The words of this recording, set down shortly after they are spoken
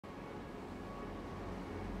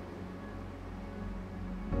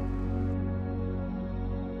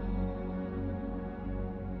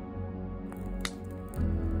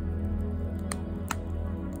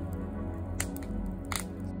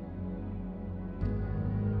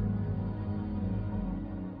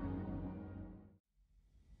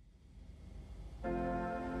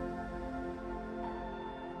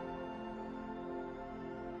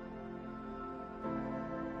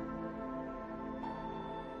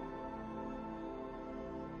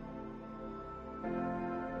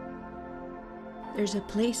There's a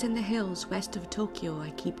place in the hills west of Tokyo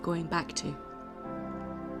I keep going back to.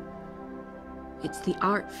 It's the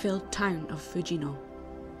art-filled town of Fujino.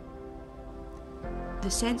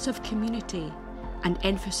 The sense of community and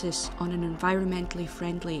emphasis on an environmentally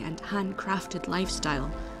friendly and handcrafted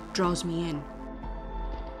lifestyle draws me in.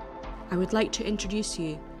 I would like to introduce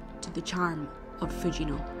you to the charm of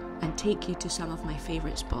Fujino and take you to some of my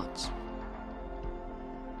favourite spots.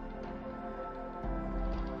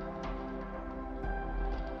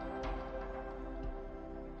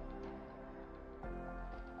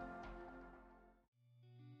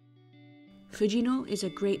 Fujino is a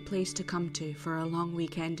great place to come to for a long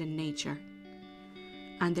weekend in nature,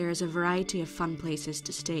 and there is a variety of fun places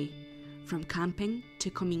to stay, from camping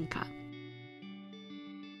to kominka.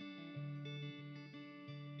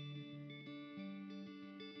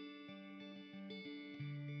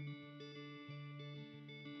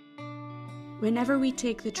 Whenever we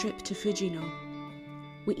take the trip to Fujino,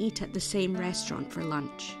 we eat at the same restaurant for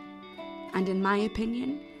lunch, and in my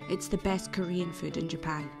opinion, it's the best Korean food in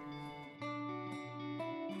Japan.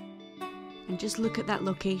 And just look at that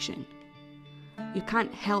location. You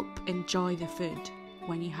can't help enjoy the food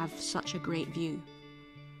when you have such a great view.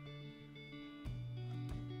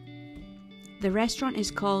 The restaurant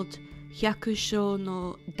is called Hyakusho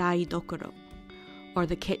no Daidokoro, or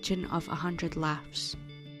the Kitchen of 100 Laughs.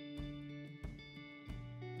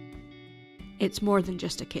 It's more than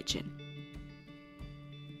just a kitchen.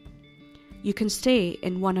 You can stay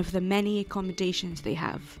in one of the many accommodations they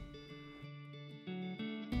have.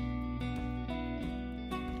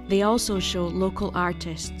 They also show local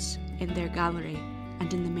artists in their gallery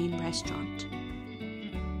and in the main restaurant.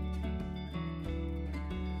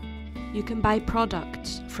 You can buy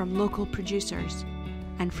products from local producers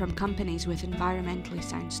and from companies with environmentally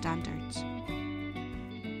sound standards.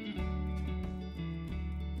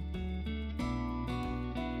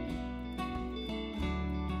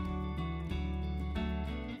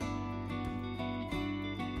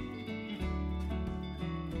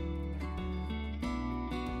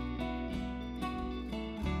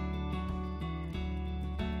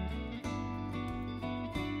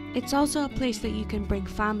 It's also a place that you can bring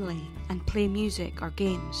family and play music or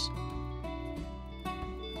games.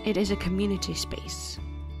 It is a community space.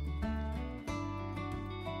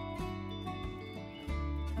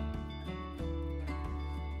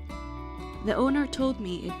 The owner told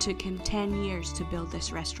me it took him 10 years to build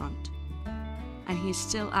this restaurant, and he is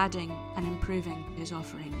still adding and improving his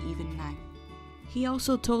offering even now. He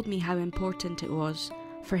also told me how important it was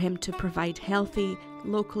for him to provide healthy,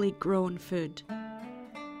 locally grown food.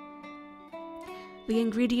 The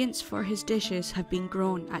ingredients for his dishes have been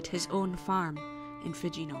grown at his own farm in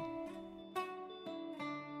Fujino.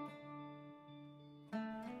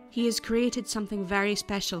 He has created something very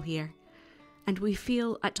special here, and we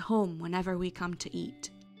feel at home whenever we come to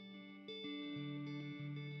eat.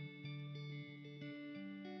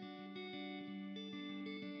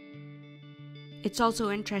 It's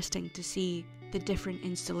also interesting to see the different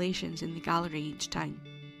installations in the gallery each time.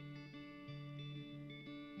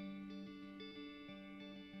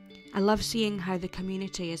 I love seeing how the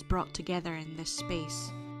community is brought together in this space.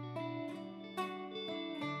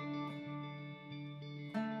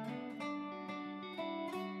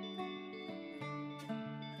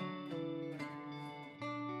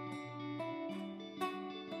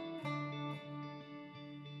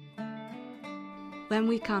 When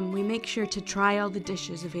we come, we make sure to try all the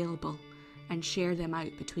dishes available and share them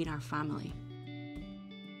out between our family.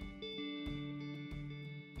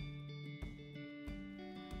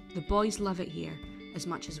 The boys love it here as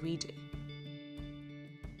much as we do.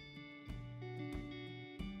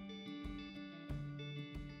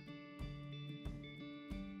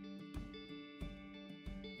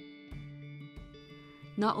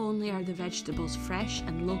 Not only are the vegetables fresh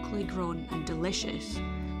and locally grown and delicious,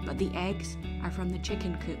 but the eggs are from the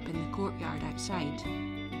chicken coop in the courtyard outside.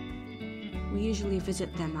 We usually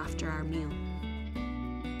visit them after our meal.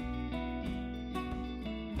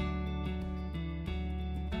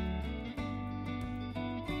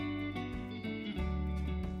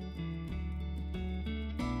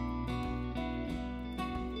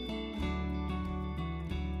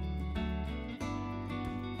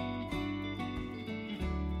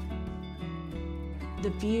 The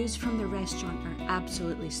views from the restaurant are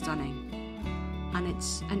absolutely stunning, and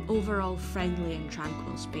it's an overall friendly and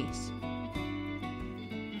tranquil space.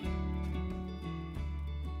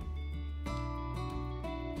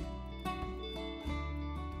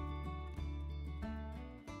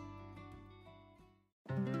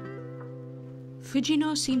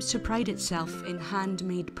 Fujino seems to pride itself in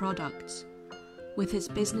handmade products, with its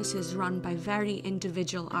businesses run by very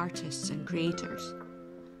individual artists and creators.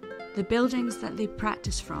 The buildings that they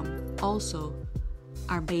practice from also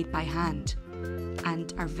are made by hand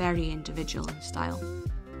and are very individual in style.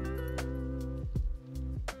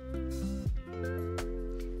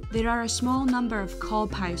 There are a small number of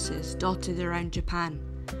cob houses dotted around Japan,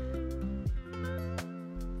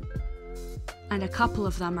 and a couple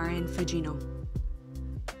of them are in Fujino.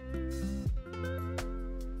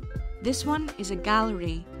 This one is a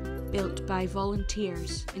gallery built by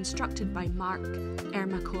volunteers instructed by Mark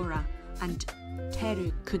Ermakora and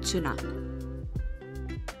Teru Kutsuna.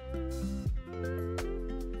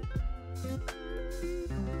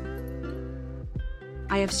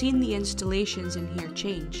 I have seen the installations in here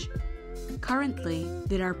change. Currently,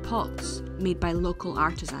 there are pots made by local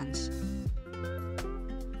artisans.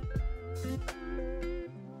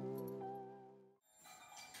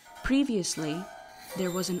 Previously,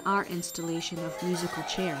 there was an art installation of musical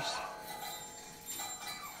chairs.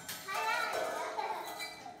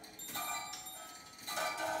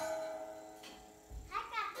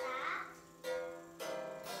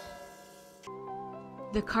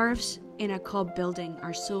 The curves in a cob building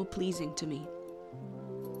are so pleasing to me.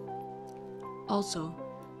 Also,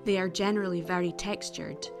 they are generally very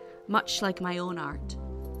textured, much like my own art.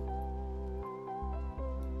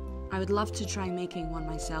 I would love to try making one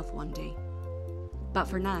myself one day. But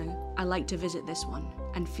for now, I like to visit this one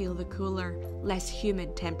and feel the cooler, less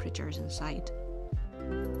humid temperatures inside.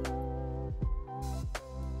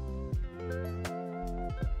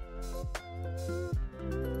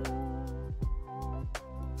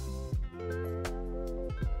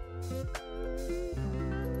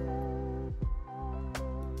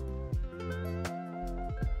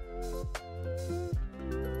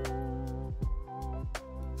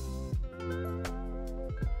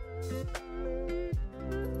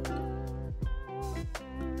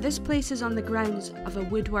 This place is on the grounds of a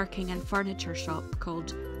woodworking and furniture shop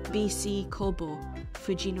called BC Kobo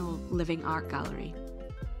Fujino Living Art Gallery.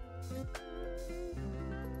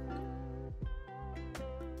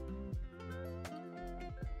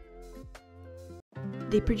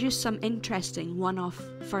 They produce some interesting one-off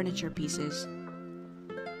furniture pieces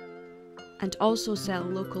and also sell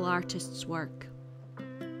local artists' work.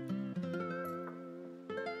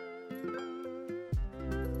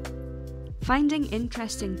 Finding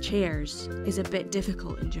interesting chairs is a bit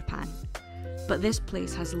difficult in Japan, but this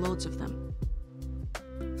place has loads of them.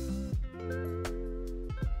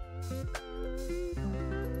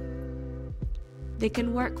 They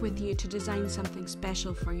can work with you to design something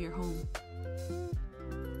special for your home.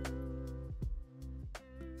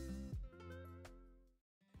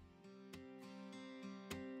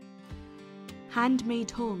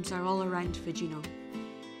 Handmade homes are all around Fujino.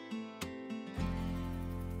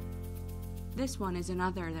 This one is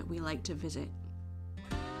another that we like to visit.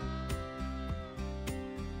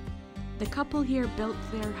 The couple here built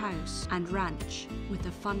their house and ranch with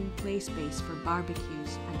a fun play space for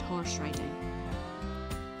barbecues and horse riding.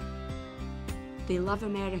 They love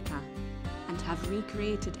America and have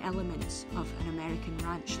recreated elements of an American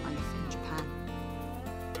ranch life in Japan.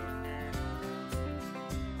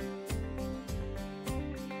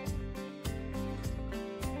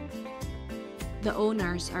 The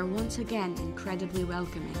owners are once again incredibly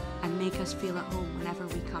welcoming and make us feel at home whenever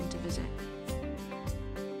we come to visit.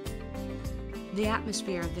 The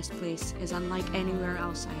atmosphere of this place is unlike anywhere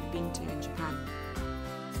else I have been to in Japan.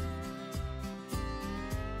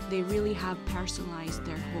 They really have personalised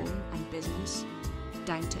their home and business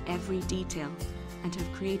down to every detail and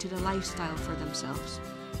have created a lifestyle for themselves.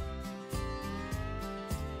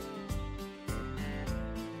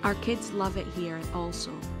 Our kids love it here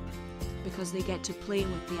also, because they get to play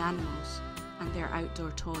with the animals and their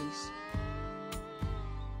outdoor toys.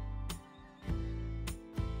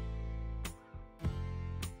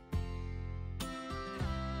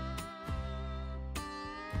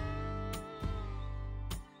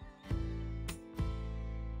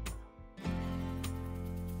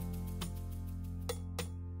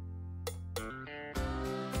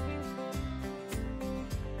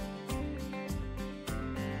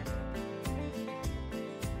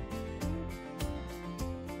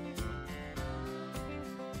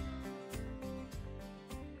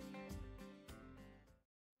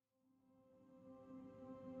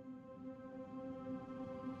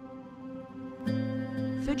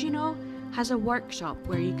 Fujino has a workshop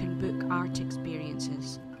where you can book art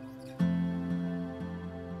experiences.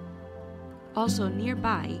 Also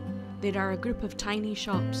nearby, there are a group of tiny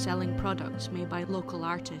shops selling products made by local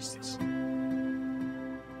artists.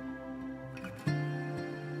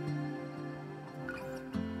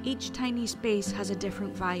 Each tiny space has a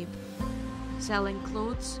different vibe, selling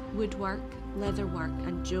clothes, woodwork, leatherwork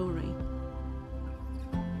and jewellery.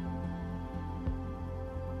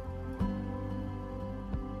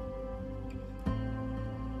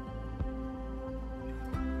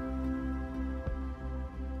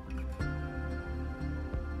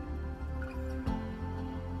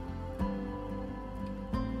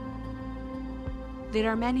 There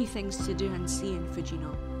are many things to do and see in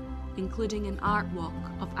Fujino, including an art walk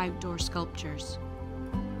of outdoor sculptures.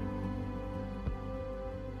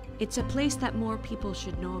 It's a place that more people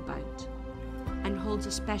should know about, and holds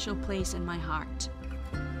a special place in my heart.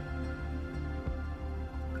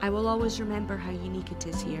 I will always remember how unique it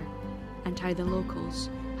is here, and how the locals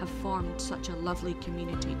have formed such a lovely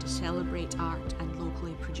community to celebrate art and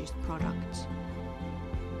locally produced products.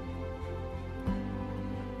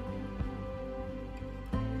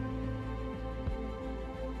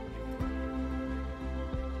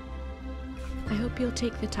 I hope you'll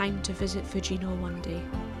take the time to visit Fujino one day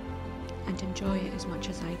and enjoy it as much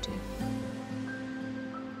as I do.